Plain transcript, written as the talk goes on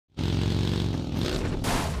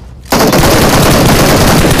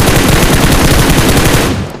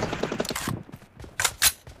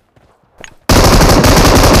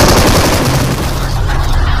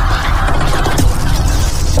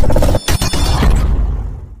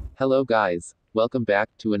Hello guys, welcome back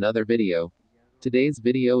to another video. Today's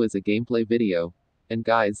video is a gameplay video. And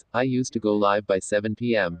guys, I used to go live by 7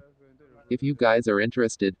 p.m. If you guys are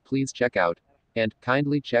interested, please check out. And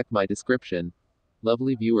kindly check my description.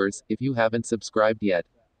 Lovely viewers, if you haven't subscribed yet,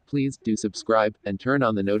 please do subscribe and turn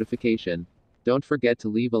on the notification. Don't forget to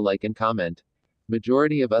leave a like and comment.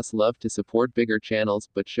 Majority of us love to support bigger channels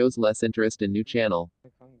but shows less interest in new channel.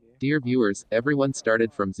 Dear viewers, everyone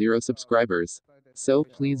started from 0 subscribers. So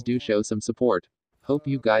please do show some support. Hope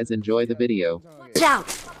you guys enjoy the video.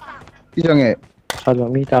 이정해. 찾아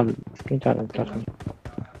미담 괜찮아 찾아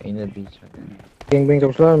있는 비자. 빙빙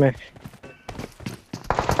좀 쏘면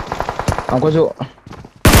안 꺼줘.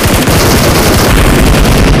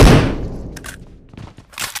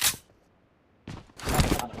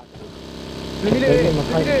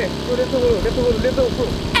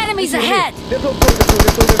 Enemies ahead!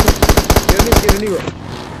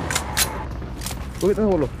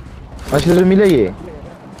 아시들 밀려이.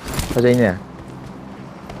 가자 있네.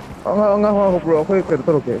 anga bro koy kar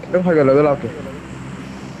taro ke dang haga level up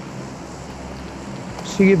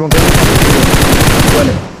sigi bang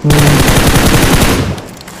wale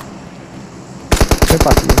se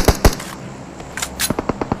pati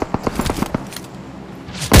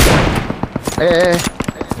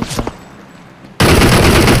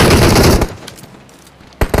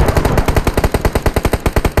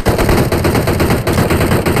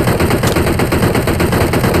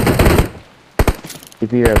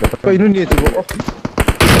Kau ini ni tu.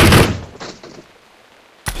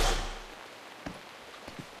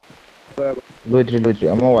 Loadri,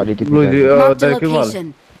 amo wali tu. Loadri, dari kemal.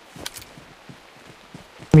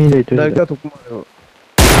 Meetei tu Dari tu kemal.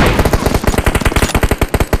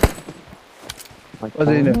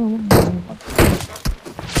 Apa ini?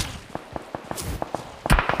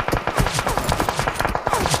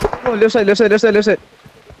 Oh, left side.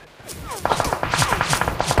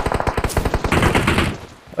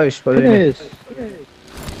 Aish, padahal ini.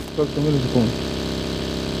 Kau tunggu di depan.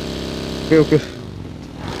 Okay.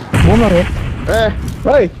 Mana ni?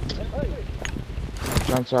 Hey.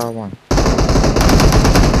 Jangan.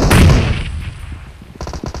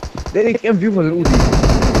 Dari camp view pada udi.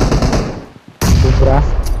 Kubra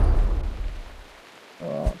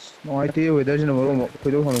No idea whether je nama rumah. Kau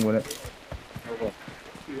jauh mana boleh.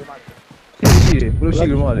 Si, perlu sih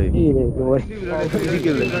rumah ni. ini dua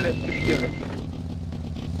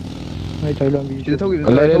hai chai lam bi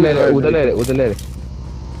ले उधर ले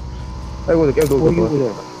अरे वो क्या दो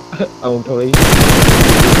out हो गई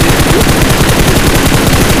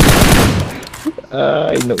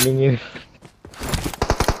इन लोग नहीं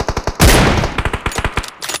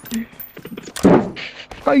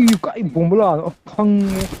cái bom bala nó khăng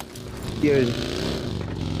ये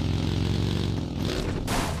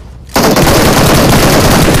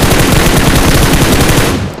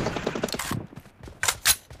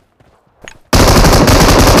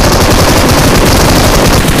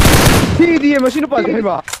Dia masih lupa je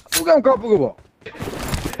ba. Bukan kau apa ba?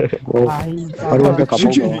 baru ada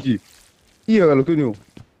kapal Iya kalau tu ni.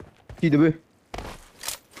 Tidak be.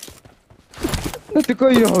 Nanti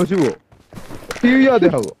kau ini harus juga. Iya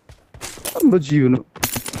deh aku. Amba jiwa no.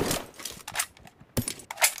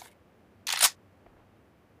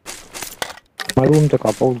 baru ada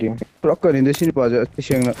kapal dia Prakar ini sini paja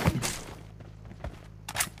siang nak.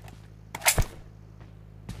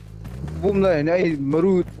 Boom lah ini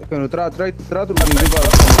baru kan tera tu ni juga.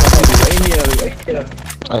 Ini ya.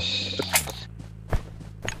 as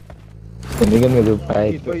ini kan itu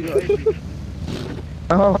baik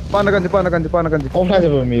Panakan. kau saja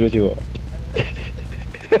pemilu juga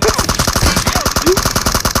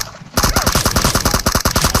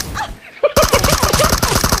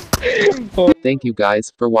Thank you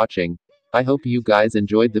guys for watching. I hope you guys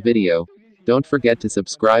enjoyed the video. Don't forget to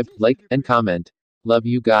subscribe, like, and comment. Love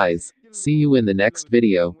you guys. See you in the next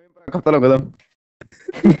video. Kata lo kadam.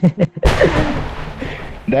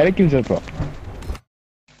 direct kill sir